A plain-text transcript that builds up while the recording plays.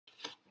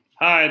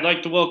Hi, I'd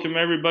like to welcome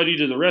everybody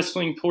to the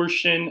wrestling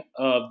portion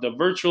of the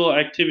virtual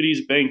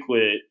activities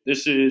banquet.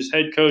 This is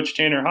head coach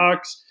Tanner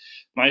Hawks.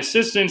 My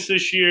assistants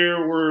this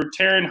year were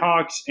Taryn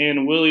Hawks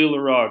and Willie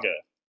Laraga.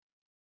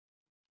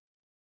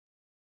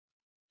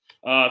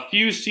 A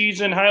few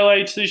season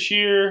highlights this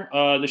year.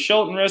 The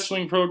Shelton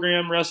Wrestling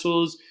Program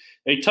wrestles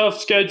a tough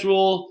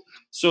schedule,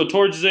 so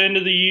towards the end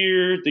of the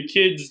year, the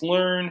kids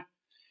learn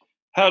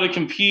how to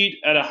compete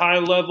at a high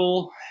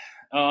level.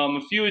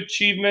 A few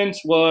achievements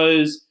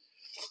was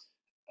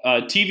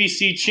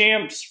TVC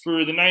champs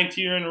for the 9th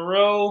year in a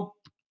row.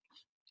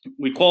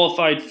 We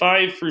qualified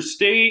 5 for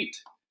state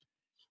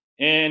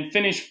and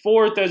finished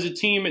 4th as a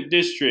team at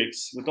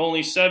districts with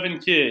only 7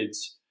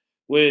 kids,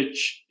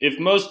 which, if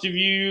most of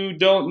you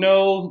don't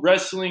know,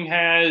 wrestling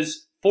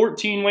has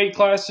 14 weight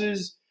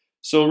classes.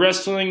 So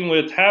wrestling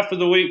with half of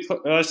the weight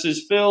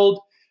classes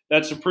filled,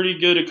 that's a pretty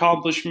good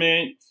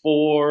accomplishment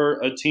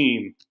for a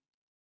team.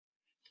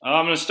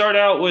 I'm going to start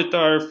out with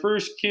our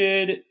first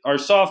kid, our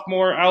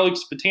sophomore,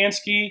 Alex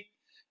Patansky.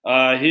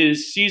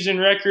 His season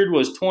record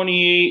was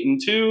 28-2.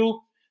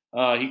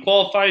 He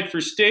qualified for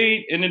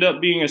state, ended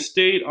up being a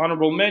state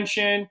honorable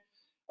mention.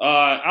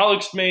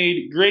 Alex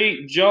made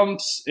great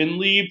jumps and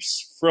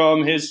leaps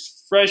from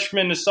his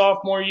freshman to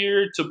sophomore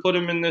year to put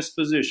him in this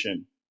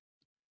position.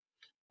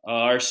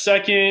 Our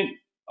second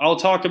I'll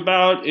talk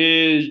about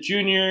is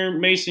junior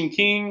Mason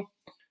King.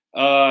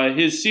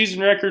 His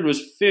season record was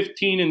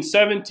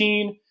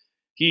 15-17.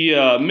 He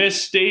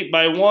missed state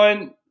by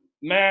 1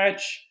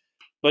 match,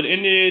 but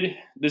ended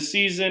the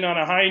season on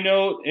a high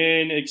note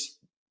and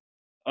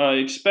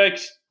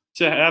expects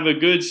to have a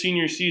good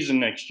senior season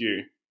next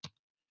year.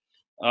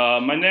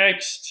 My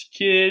next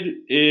kid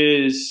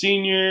is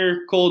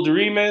senior Cole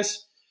Doremus.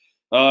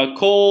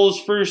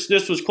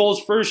 This was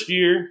Cole's first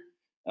year.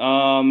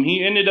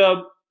 He ended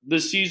up the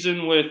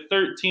season with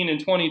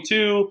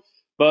 13-22.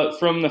 But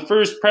from the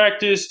first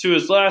practice to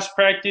his last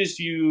practice,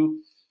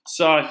 you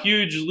saw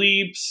huge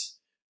leaps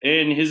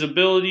in his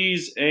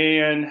abilities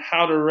and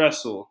how to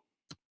wrestle.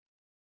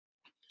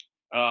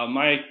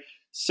 My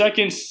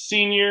second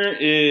senior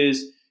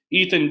is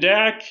Ethan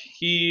Dack.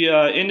 He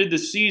ended the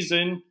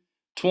season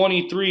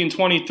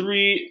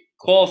 23-23,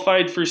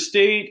 qualified for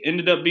state,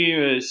 ended up being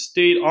a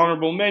state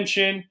honorable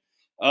mention.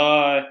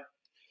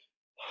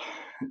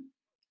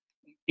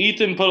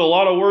 Ethan put a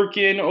lot of work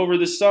in over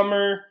the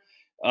summer,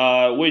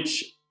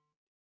 which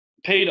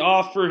paid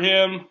off for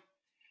him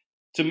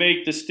to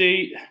make the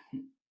state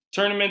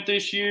tournament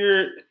this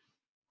year.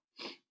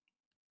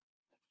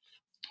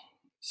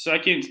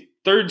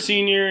 Third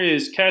senior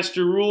is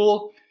Castor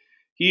Rule.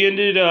 He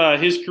ended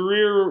his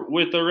career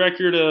with a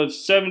record of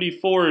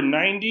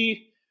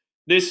 74-90.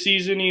 This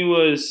season he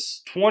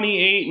was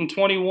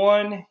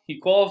 28-21. He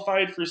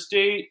qualified for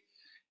state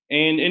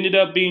and ended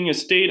up being a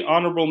state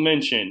honorable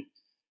mention.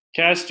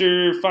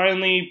 Castor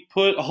finally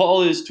put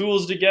all his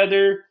tools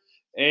together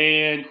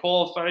and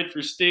qualified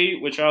for state,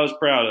 which I was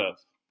proud of.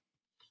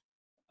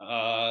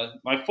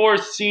 My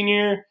fourth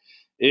senior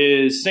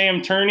is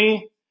Sam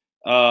Turney.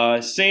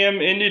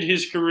 Sam ended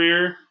his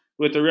career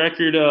with a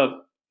record of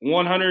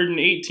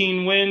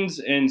 118 wins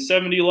and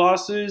 70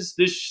 losses.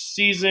 This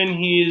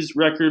season, his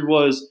record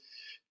was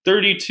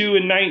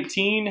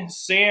 32-19.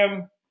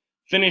 Sam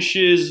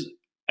finishes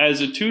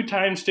as a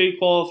 2-time state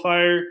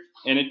qualifier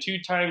and a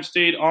 2-time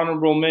state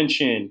honorable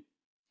mention.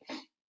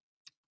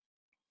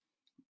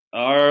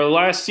 Our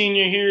last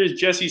senior here is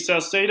Jesse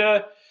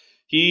Salceda.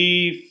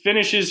 He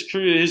finishes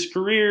his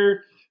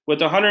career with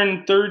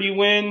 130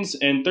 wins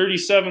and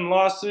 37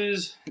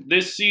 losses.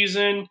 This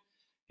season,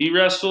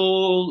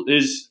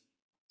 his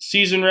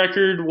season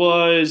record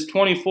was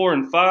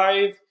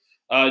 24-5.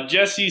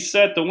 Jesse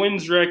set the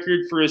wins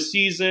record for a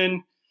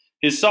season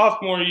his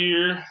sophomore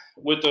year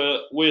with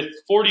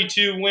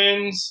 42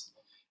 wins,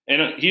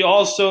 and he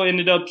also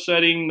ended up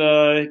setting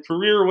the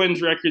career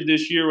wins record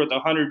this year with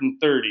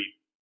 130.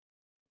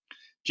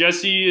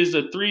 Jesse is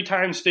a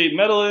 3-time state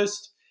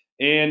medalist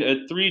and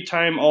a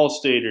 3-time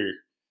All-Stater.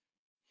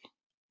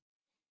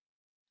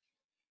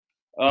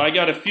 I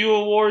got a few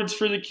awards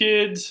for the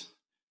kids.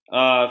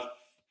 For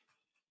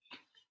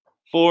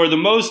the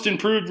most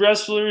improved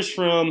wrestlers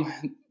from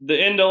the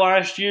end of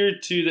last year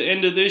to the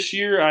end of this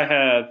year, I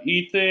have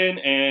Ethan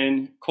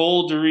and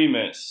Cole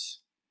Doremus.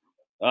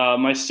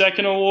 My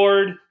second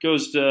award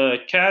goes to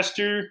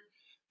Castor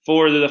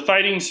for the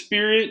fighting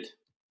spirit.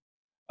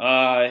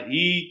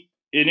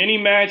 In any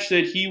match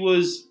that he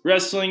was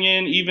wrestling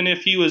in, even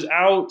if he was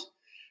out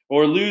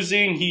or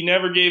losing, he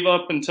never gave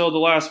up until the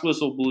last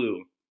whistle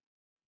blew.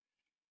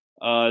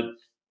 The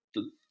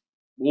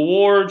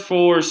award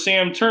for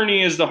Sam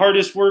Turney is the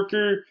hardest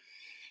worker.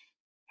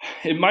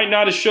 It might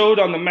not have showed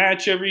on the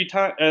mat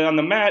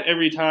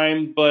every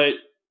time, but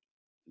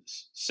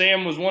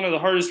Sam was one of the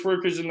hardest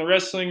workers in the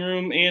wrestling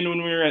room and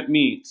when we were at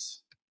meets.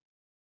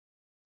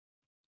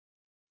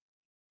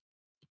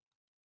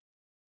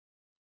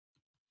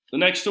 The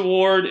next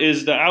award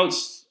is the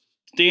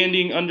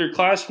Outstanding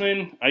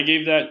Underclassman. I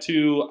gave that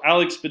to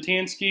Alex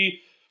Patansky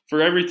for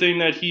everything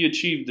that he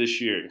achieved this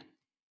year.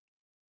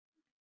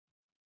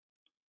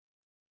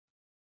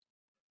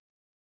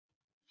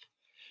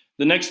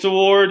 The next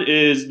award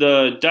is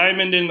the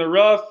Diamond in the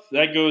Rough.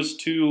 That goes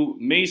to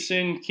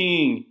Mason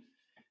King.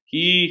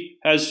 He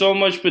has so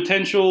much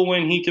potential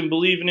when he can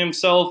believe in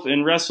himself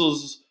and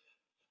wrestles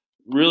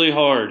really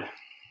hard.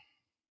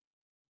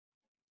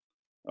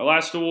 Our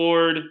last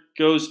award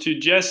goes to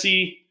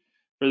Jesse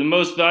for the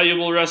most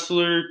valuable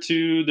wrestler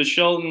to the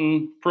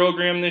Shelton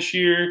program this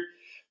year,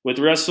 with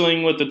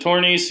wrestling with the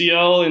torn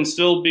ACL and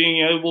still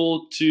being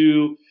able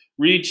to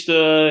reach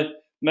the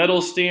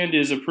medal stand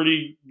is a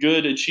pretty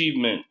good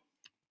achievement.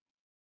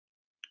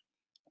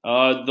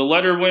 The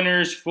letter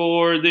winners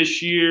for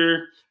this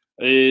year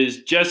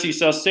is Jesse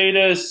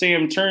Salceda,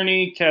 Sam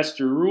Turney,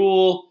 Castor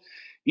Rule,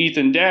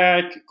 Ethan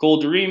Dack,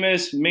 Cole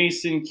Doremus,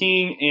 Mason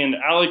King, and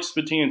Alex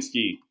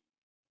Spatansky.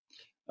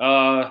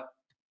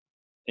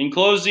 In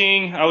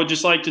closing, I would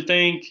just like to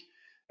thank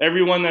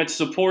everyone that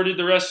supported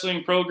the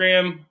wrestling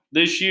program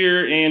this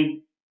year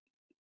and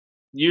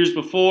years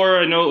before.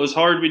 I know it was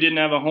hard we didn't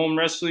have a home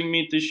wrestling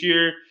meet this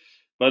year,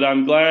 but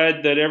I'm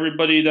glad that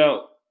everybody that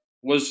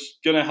was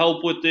going to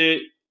help with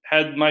it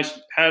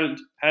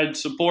had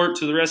support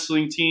to the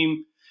wrestling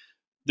team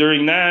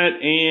during that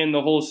and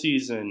the whole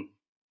season.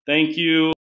 Thank you.